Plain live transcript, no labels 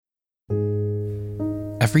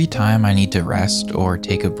Every time I need to rest or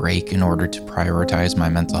take a break in order to prioritize my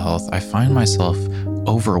mental health, I find myself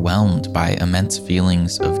overwhelmed by immense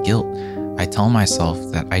feelings of guilt. I tell myself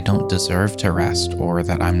that I don't deserve to rest or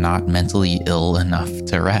that I'm not mentally ill enough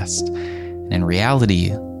to rest. And in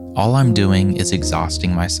reality, all I'm doing is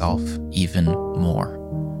exhausting myself even more.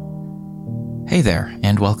 Hey there,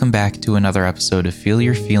 and welcome back to another episode of Feel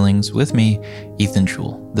Your Feelings with me, Ethan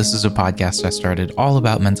Schul. This is a podcast I started all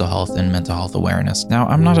about mental health and mental health awareness. Now,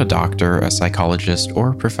 I'm not a doctor, a psychologist,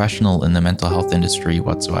 or a professional in the mental health industry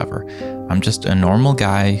whatsoever. I'm just a normal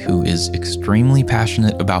guy who is extremely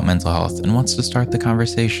passionate about mental health and wants to start the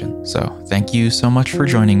conversation. So, thank you so much for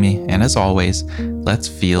joining me, and as always, let's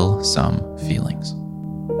feel some feelings.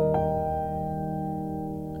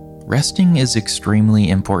 Resting is extremely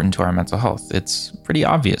important to our mental health. It's pretty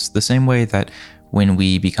obvious. The same way that when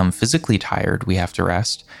we become physically tired, we have to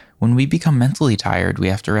rest. When we become mentally tired, we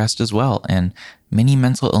have to rest as well. And many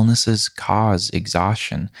mental illnesses cause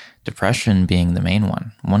exhaustion, depression being the main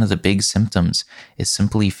one. One of the big symptoms is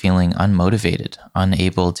simply feeling unmotivated,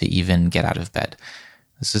 unable to even get out of bed.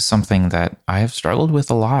 This is something that I have struggled with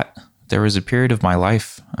a lot. There was a period of my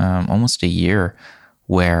life, almost a year,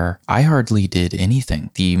 where I hardly did anything.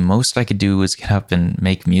 The most I could do was get up and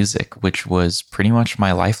make music, which was pretty much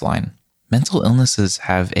my lifeline. Mental illnesses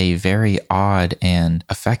have a very odd and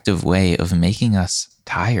effective way of making us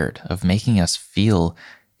tired, of making us feel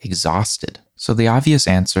exhausted. So the obvious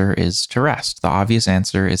answer is to rest. The obvious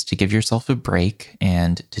answer is to give yourself a break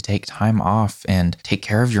and to take time off and take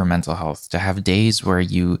care of your mental health, to have days where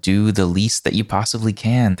you do the least that you possibly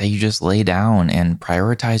can, that you just lay down and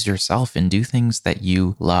prioritize yourself and do things that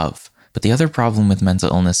you love. But the other problem with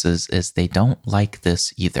mental illnesses is they don't like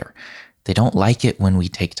this either. They don't like it when we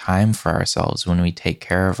take time for ourselves, when we take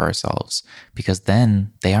care of ourselves, because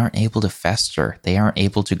then they aren't able to fester. They aren't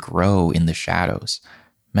able to grow in the shadows.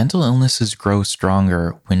 Mental illnesses grow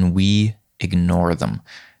stronger when we ignore them.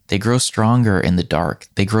 They grow stronger in the dark.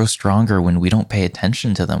 They grow stronger when we don't pay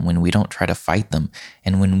attention to them, when we don't try to fight them,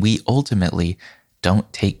 and when we ultimately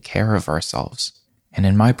don't take care of ourselves. And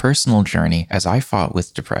in my personal journey, as I fought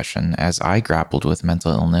with depression, as I grappled with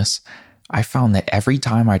mental illness, I found that every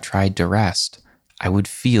time I tried to rest, I would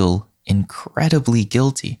feel incredibly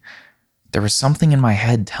guilty. There was something in my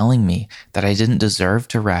head telling me that I didn't deserve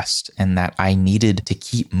to rest and that I needed to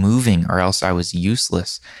keep moving or else I was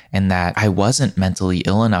useless, and that I wasn't mentally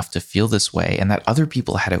ill enough to feel this way, and that other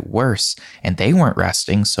people had it worse and they weren't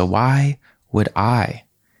resting, so why would I?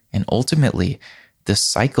 And ultimately, this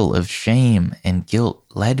cycle of shame and guilt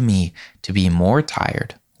led me to be more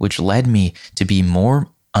tired, which led me to be more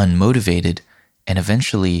unmotivated and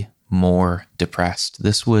eventually more depressed.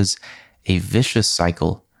 This was a vicious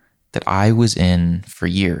cycle that I was in for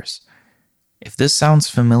years. If this sounds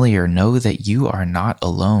familiar, know that you are not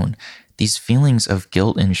alone. These feelings of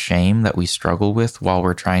guilt and shame that we struggle with while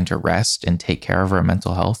we're trying to rest and take care of our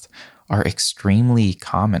mental health are extremely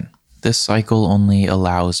common. This cycle only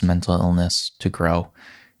allows mental illness to grow.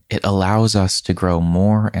 It allows us to grow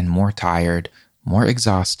more and more tired, more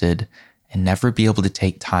exhausted, and never be able to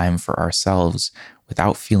take time for ourselves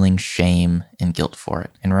without feeling shame and guilt for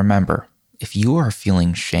it. And remember, if you are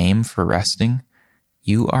feeling shame for resting,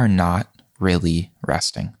 you are not really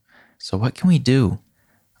resting. So what can we do?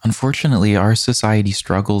 Unfortunately, our society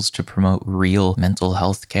struggles to promote real mental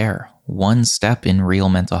health care. One step in real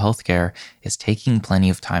mental health care is taking plenty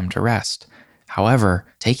of time to rest. However,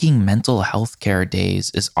 taking mental health care days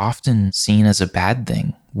is often seen as a bad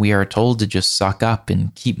thing. We are told to just suck up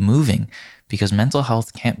and keep moving because mental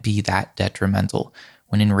health can't be that detrimental,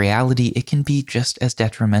 when in reality, it can be just as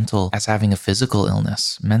detrimental as having a physical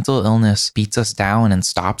illness. Mental illness beats us down and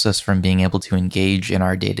stops us from being able to engage in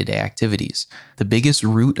our day-to-day activities. The biggest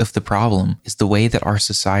root of the problem is the way that our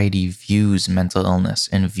society views mental illness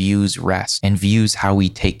and views rest and views how we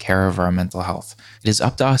take care of our mental health. It is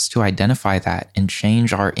up to us to identify that and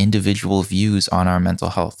change our individual views on our mental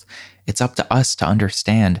health. It's up to us to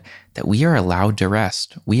understand that we are allowed to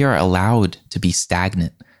rest. We are allowed to be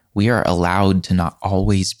stagnant. We are allowed to not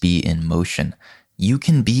always be in motion. You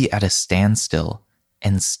can be at a standstill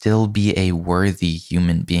and still be a worthy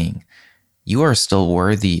human being. You are still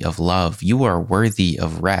worthy of love. You are worthy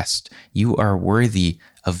of rest. You are worthy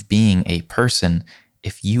of being a person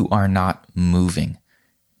if you are not moving.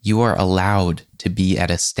 You are allowed to be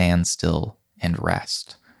at a standstill and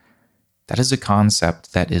rest. That is a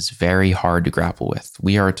concept that is very hard to grapple with.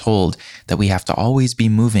 We are told that we have to always be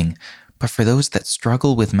moving. But for those that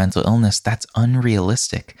struggle with mental illness, that's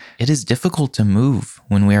unrealistic. It is difficult to move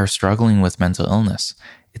when we are struggling with mental illness.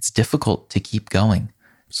 It's difficult to keep going.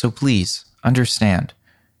 So please understand,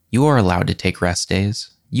 You are allowed to take rest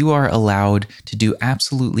days. You are allowed to do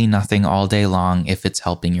absolutely nothing all day long if it's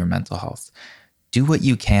helping your mental health. Do what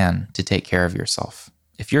you can to take care of yourself.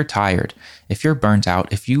 If you're tired, if you're burnt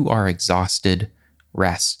out, if you are exhausted,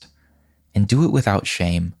 rest. And do it without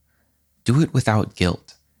shame. Do it without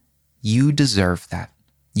guilt. You deserve that.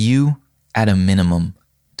 You, at a minimum,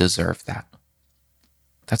 deserve that.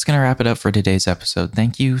 That's going to wrap it up for today's episode.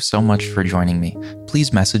 Thank you so much for joining me.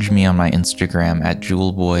 Please message me on my Instagram at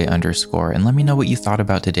jewelboy_ and let me know what you thought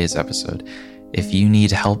about today's episode. If you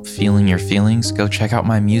need help feeling your feelings, go check out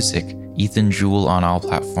my music, Ethan Jewel, on all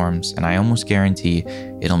platforms, and I almost guarantee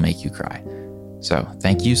it'll make you cry. So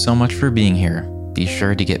thank you so much for being here. Be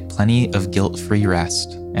sure to get plenty of guilt-free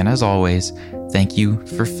rest. And as always, thank you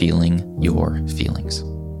for feeling your feelings.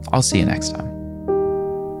 I'll see you next time.